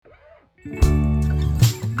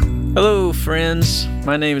Hello, friends.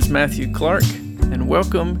 My name is Matthew Clark, and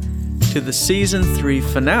welcome to the Season 3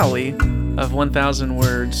 finale of 1,000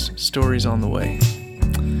 Words Stories on the Way.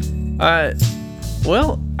 I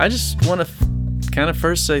just want to kind of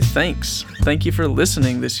first say thanks. Thank you for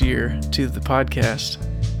listening this year to the podcast.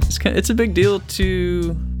 It's a big deal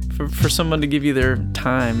for someone to give you their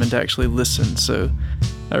time and to actually listen, so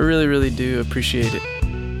I really, really do appreciate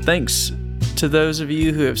it. Thanks to those of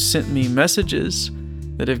you who have sent me messages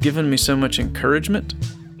that have given me so much encouragement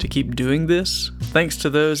to keep doing this. Thanks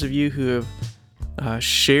to those of you who have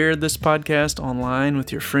shared this podcast online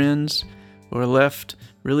with your friends or left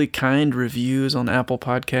really kind reviews on Apple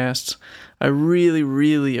Podcasts. I really,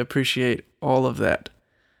 really appreciate all of that.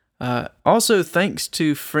 Also, thanks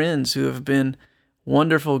to friends who have been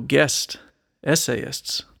wonderful guest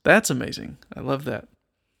essayists. That's amazing. I love that.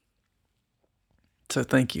 So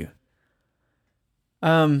thank you.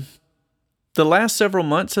 The last several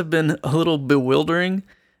months have been a little bewildering,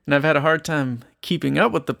 and I've had a hard time keeping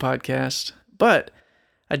up with the podcast, but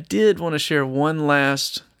I did want to share one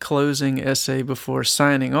last closing essay before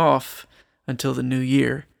signing off until the new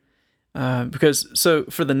year. So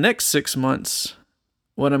for the next 6 months,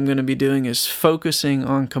 what I'm going to be doing is focusing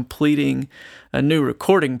on completing a new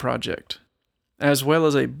recording project, as well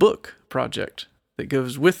as a book project that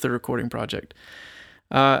goes with the recording project.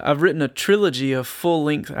 I've written a trilogy of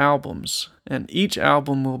full-length albums, and each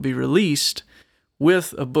album will be released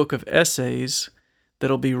with a book of essays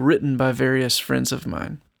that'll be written by various friends of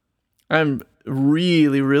mine. I'm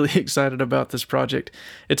really, really excited about this project.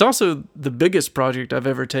 It's also the biggest project I've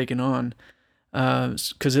ever taken on,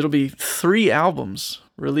 because it'll be 3 albums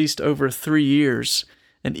released over 3 years,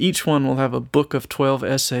 and each one will have a book of 12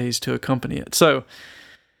 essays to accompany it. So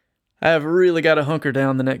I have really got to hunker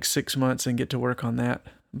down the next 6 months and get to work on that,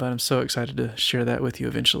 but I'm so excited to share that with you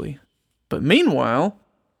eventually. But meanwhile,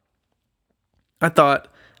 I thought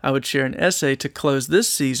I would share an essay to close this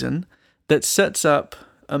season that sets up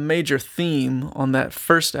a major theme on that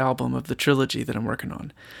first album of the trilogy that I'm working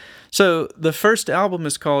on. So the first album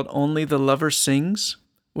is called Only the Lover Sings,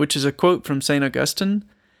 which is a quote from St. Augustine.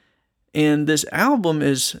 And this album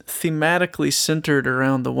is thematically centered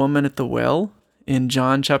around the woman at the well in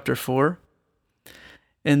John chapter 4.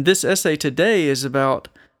 And this essay today is about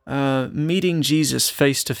meeting Jesus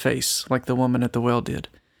face to face, like the woman at the well did.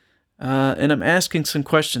 And I'm asking some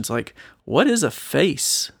questions like, what is a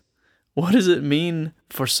face? What does it mean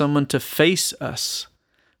for someone to face us?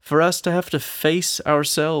 For us to have to face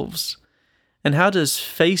ourselves? And how does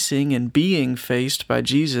facing and being faced by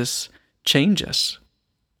Jesus change us?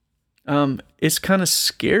 It's kind of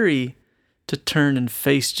scary to turn and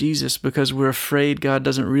face Jesus because we're afraid God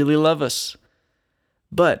doesn't really love us.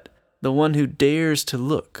 But the one who dares to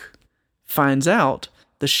look finds out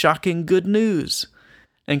the shocking good news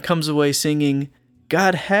and comes away singing,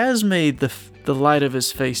 God has made the light of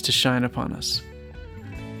his face to shine upon us.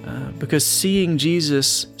 Because seeing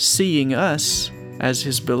Jesus, seeing us as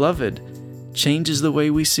his beloved, changes the way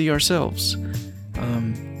we see ourselves.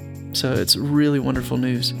 So it's really wonderful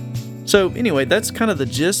news. So anyway, that's kind of the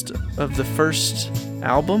gist of the first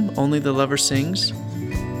album, Only the Lover Sings.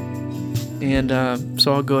 And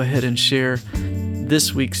so I'll go ahead and share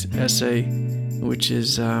this week's essay, which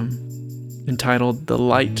is entitled The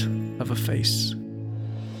Light of a Face.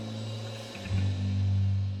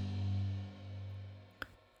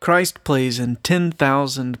 Christ plays in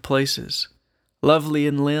 10,000 places, lovely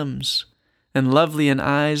in limbs, and lovely in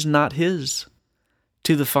eyes not his,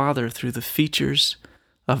 to the Father through the features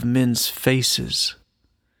of men's faces.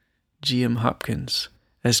 G.M. Hopkins,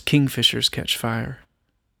 as kingfishers catch fire.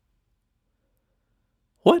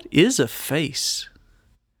 What is a face?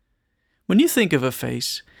 When you think of a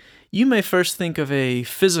face, you may first think of a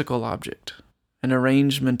physical object, an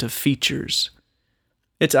arrangement of features.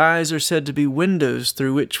 Its eyes are said to be windows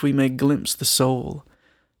through which we may glimpse the soul,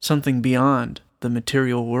 something beyond the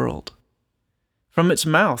material world. From its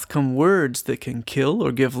mouth come words that can kill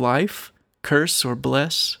or give life, curse or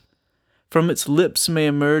bless. From its lips may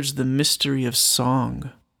emerge the mystery of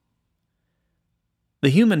song. The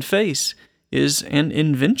human face is an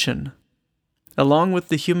invention, along with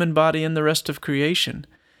the human body and the rest of creation.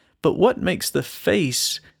 But what makes the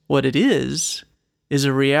face what it is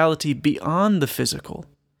a reality beyond the physical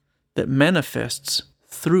that manifests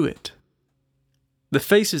through it. The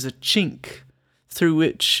face is a chink through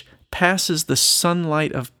which passes the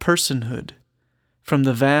sunlight of personhood from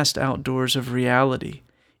the vast outdoors of reality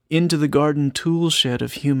into the garden toolshed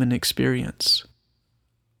of human experience.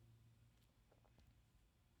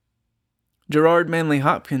 Gerard Manley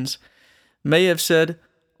Hopkins may have said,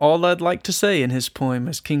 all I'd like to say in his poem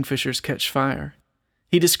As Kingfishers Catch Fire.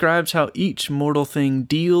 He describes how each mortal thing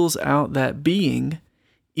deals out that being,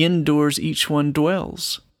 indoors each one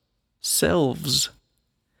dwells, selves.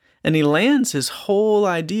 And he lands his whole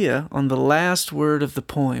idea on the last word of the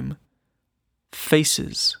poem,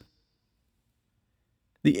 faces.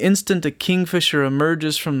 The instant a kingfisher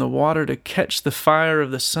emerges from the water to catch the fire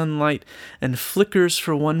of the sunlight and flickers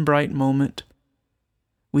for one bright moment,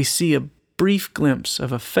 we see a brief glimpse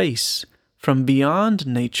of a face from beyond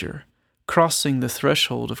nature crossing the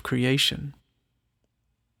threshold of creation.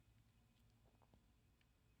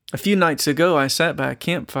 A few nights ago, I sat by a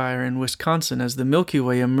campfire in Wisconsin as the Milky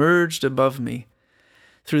Way emerged above me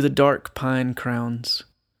through the dark pine crowns.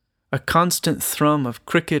 A constant thrum of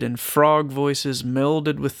cricket and frog voices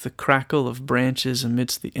melded with the crackle of branches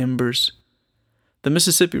amidst the embers. The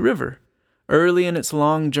Mississippi River, early in its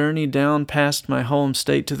long journey down past my home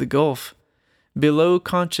state to the Gulf, below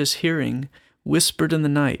conscious hearing, whispered in the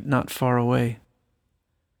night not far away.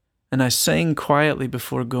 And I sang quietly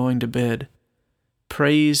before going to bed,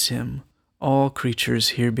 "Praise him, all creatures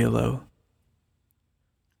here below."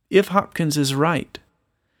 If Hopkins is right,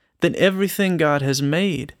 then everything God has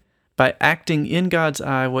made, by acting in God's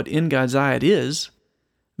eye what in God's eye it is,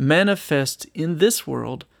 manifests in this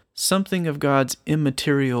world something of God's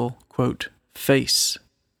immaterial, quote, face.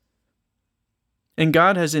 And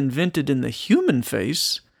God has invented in the human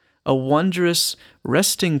face a wondrous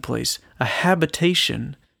resting place, a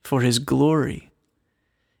habitation for his glory.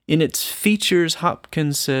 In its features,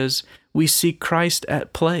 Hopkins says, we see Christ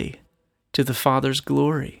at play to the Father's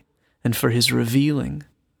glory and for his revealing.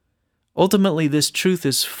 Ultimately, this truth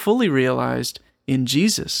is fully realized in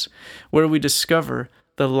Jesus, where we discover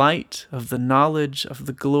the light of the knowledge of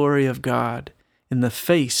the glory of God in the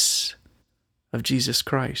face of Jesus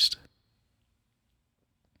Christ.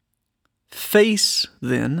 Face,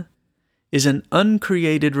 then, is an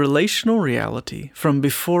uncreated relational reality from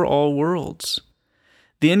before all worlds.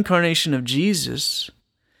 The incarnation of Jesus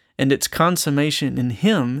and its consummation in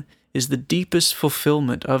him is the deepest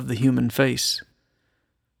fulfillment of the human face.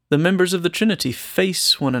 The members of the Trinity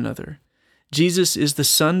face one another. Jesus is the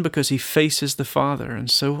Son because he faces the Father, and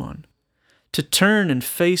so on. To turn and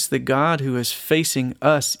face the God who is facing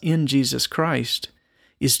us in Jesus Christ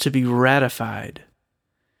is to be ratified.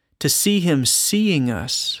 To see him seeing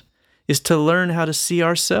us is to learn how to see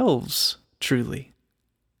ourselves truly,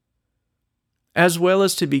 as well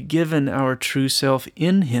as to be given our true self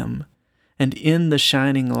in him and in the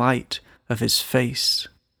shining light of his face.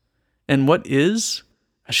 And what is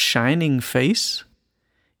a shining face?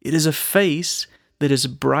 It is a face that is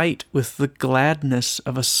bright with the gladness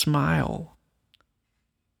of a smile.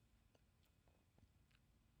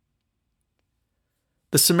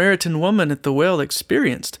 The Samaritan woman at the well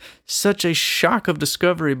experienced such a shock of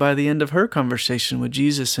discovery by the end of her conversation with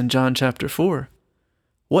Jesus in John chapter 4.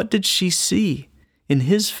 What did she see in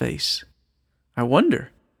his face? I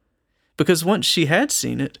wonder. Because once she had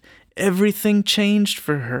seen it, everything changed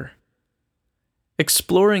for her.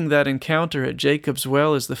 Exploring that encounter at Jacob's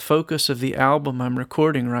Well is the focus of the album I'm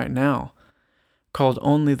recording right now, called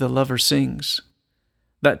Only the Lover Sings.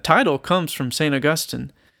 That title comes from St.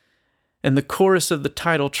 Augustine, and the chorus of the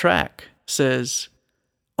title track says,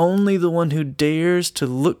 "Only the one who dares to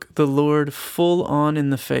look the Lord full on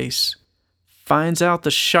in the face finds out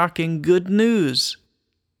the shocking good news."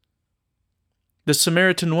 The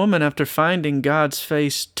Samaritan woman, after finding God's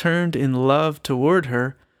face turned in love toward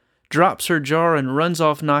her, drops her jar and runs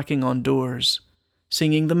off knocking on doors,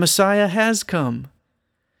 singing, "The Messiah has come."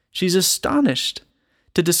 She's astonished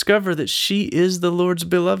to discover that she is the Lord's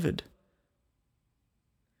beloved.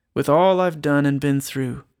 With all I've done and been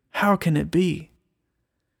through, how can it be?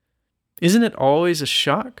 Isn't it always a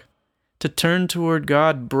shock to turn toward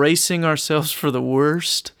God, bracing ourselves for the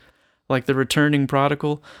worst, like the returning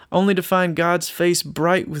prodigal, only to find God's face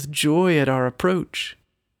bright with joy at our approach?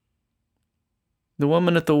 The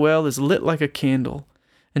woman at the well is lit like a candle,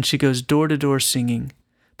 and she goes door to door singing,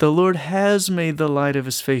 "The Lord has made the light of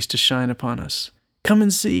his face to shine upon us. Come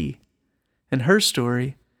and see." And her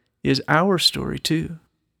story is our story too.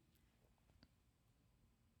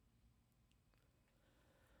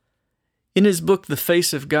 In his book, The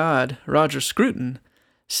Face of God, Roger Scruton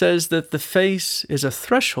says that the face is a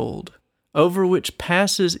threshold over which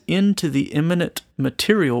passes into the immanent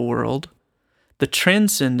material world the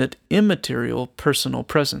transcendent immaterial personal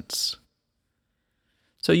presence.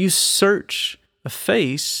 So you search a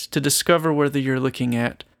face to discover whether you're looking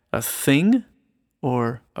at a thing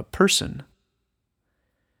or a person.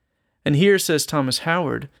 And here, says Thomas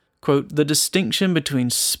Howard, quote, "The distinction between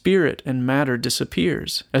spirit and matter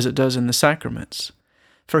disappears, as it does in the sacraments.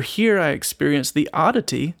 For here I experience the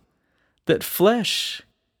oddity that flesh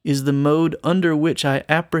is the mode under which I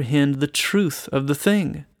apprehend the truth of the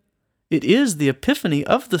thing. It is the epiphany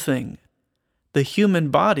of the thing. The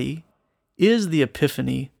human body is the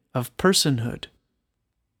epiphany of personhood.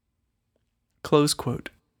 Close quote.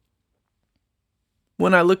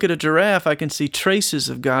 When I look at a giraffe, I can see traces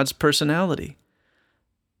of God's personality.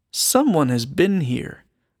 Someone has been here,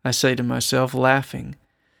 I say to myself, laughing,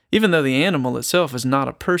 even though the animal itself is not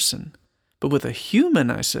a person. But with a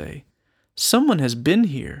human, I say, someone has been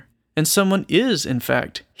here, and someone is, in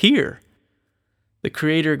fact, here. The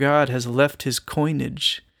Creator God has left his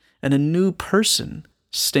coinage, and a new person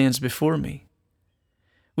stands before me.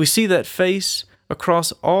 We see that face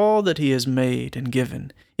across all that he has made and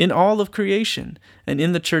given, in all of creation, and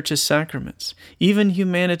in the church's sacraments. Even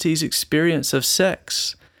humanity's experience of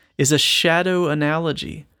sex is a shadow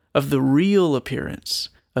analogy of the real appearance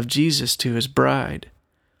of Jesus to his bride,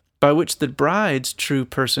 by which the bride's true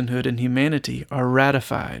personhood and humanity are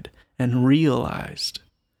ratified and realized.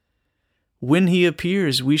 When he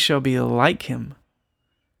appears, we shall be like him.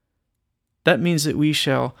 That means that we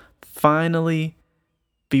shall finally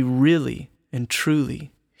be really and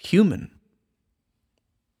truly human.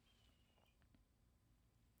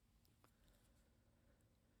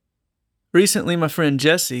 Recently, my friend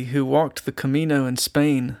Jessie, who walked the Camino in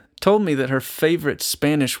Spain, told me that her favorite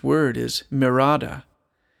Spanish word is mirada,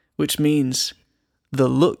 which means the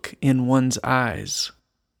look in one's eyes.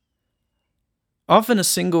 Often a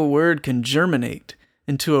single word can germinate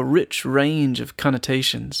into a rich range of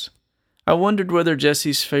connotations. I wondered whether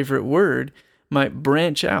Jessie's favorite word might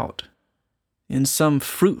branch out in some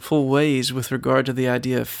fruitful ways with regard to the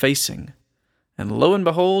idea of facing. And lo and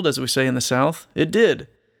behold, as we say in the South, it did.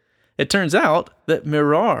 It turns out that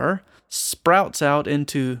mirar sprouts out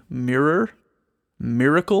into mirror,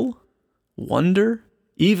 miracle, wonder,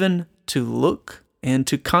 even to look and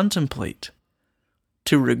to contemplate,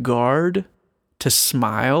 to regard, to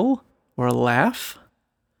smile or laugh.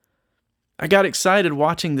 I got excited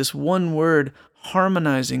watching this one word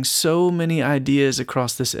harmonizing so many ideas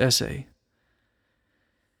across this essay.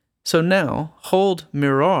 So now, hold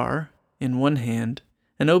mirar in one hand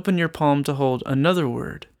and open your palm to hold another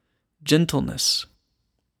word, gentleness.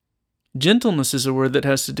 Gentleness is a word that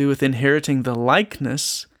has to do with inheriting the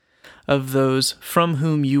likeness of those from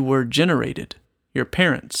whom you were generated, your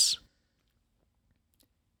parents.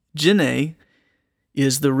 Gene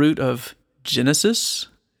is the root of Genesis,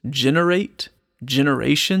 generate,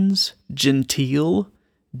 generations, genteel,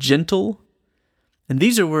 gentle. And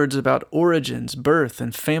these are words about origins, birth,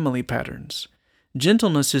 and family patterns.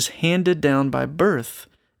 Gentleness is handed down by birth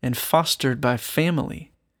and fostered by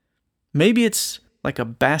family. Maybe it's like a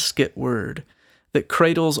basket word that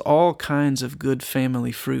cradles all kinds of good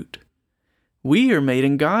family fruit. We are made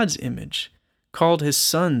in God's image, called his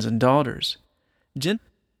sons and daughters.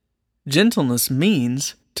 Gentleness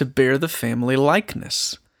means to bear the family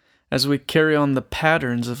likeness, as we carry on the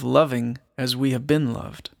patterns of loving as we have been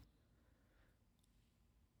loved.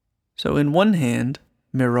 So in one hand,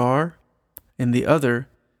 mirar, in the other,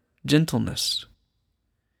 gentleness.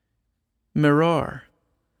 Mirar.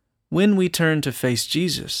 When we turn to face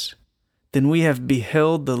Jesus, then we have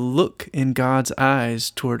beheld the look in God's eyes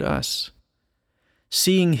toward us.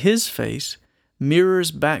 Seeing his face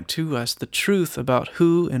mirrors back to us the truth about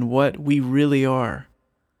who and what we really are.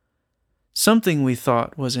 Something we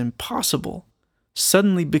thought was impossible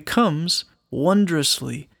suddenly becomes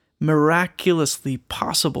wondrously, miraculously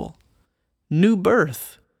possible. New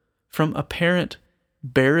birth from apparent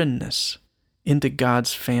barrenness into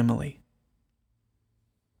God's family.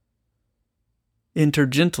 Enter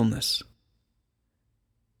gentleness.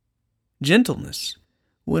 Gentleness.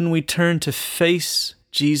 When we turn to face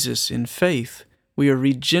Jesus in faith, we are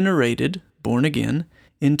regenerated, born again,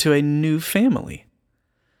 into a new family.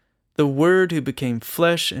 The Word who became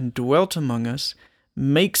flesh and dwelt among us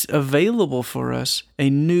makes available for us a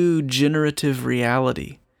new generative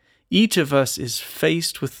reality. Each of us is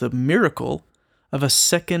faced with the miracle of a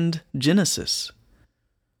second Genesis,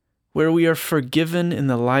 where we are forgiven in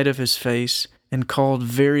the light of his face and called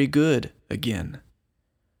very good again.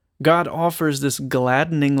 God offers this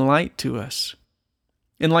gladdening light to us.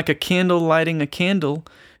 And like a candle lighting a candle,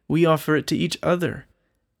 we offer it to each other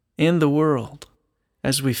and the world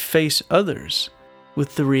as we face others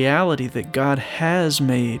with the reality that God has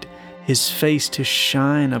made his face to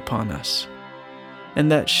shine upon us. And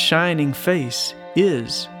that shining face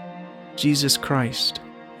is Jesus Christ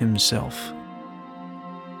himself.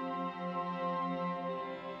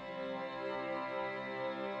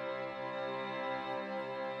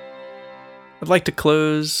 I'd like to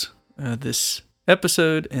close this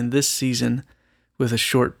episode and this season with a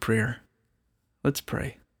short prayer. Let's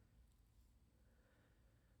pray.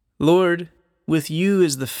 Lord, with you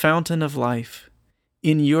is the fountain of life.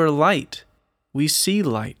 In your light, we see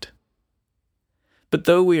light. But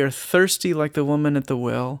though we are thirsty like the woman at the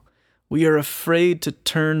well, we are afraid to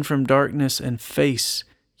turn from darkness and face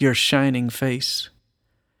your shining face.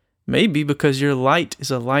 Maybe because your light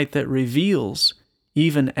is a light that reveals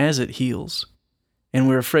even as it heals, and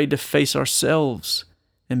we're afraid to face ourselves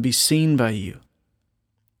and be seen by you.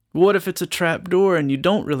 What if it's a trap door and you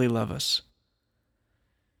don't really love us?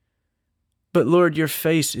 But Lord, your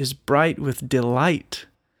face is bright with delight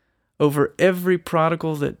over every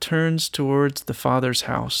prodigal that turns towards the Father's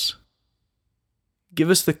house. Give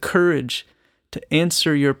us the courage to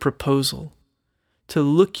answer your proposal, to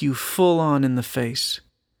look you full on in the face,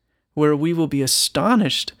 where we will be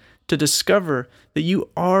astonished to discover that you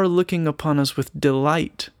are looking upon us with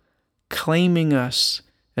delight, claiming us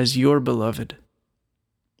as your beloved.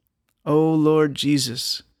 O Lord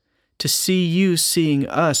Jesus, to see you seeing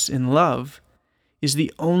us in love is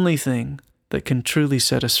the only thing that can truly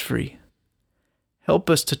set us free. Help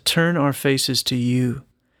us to turn our faces to you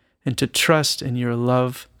and to trust in your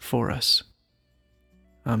love for us.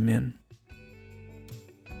 Amen.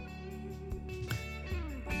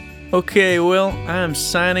 Okay, well, I am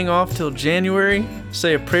signing off till January.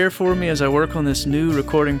 Say a prayer for me as I work on this new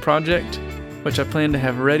recording project, which I plan to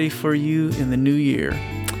have ready for you in the new year.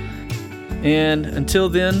 And until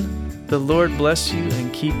then, the Lord bless you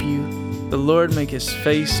and keep you. The Lord make his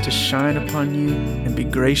face to shine upon you and be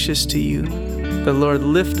gracious to you. The Lord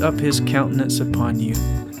lift up his countenance upon you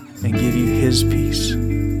and give you his peace.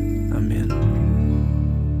 Amen.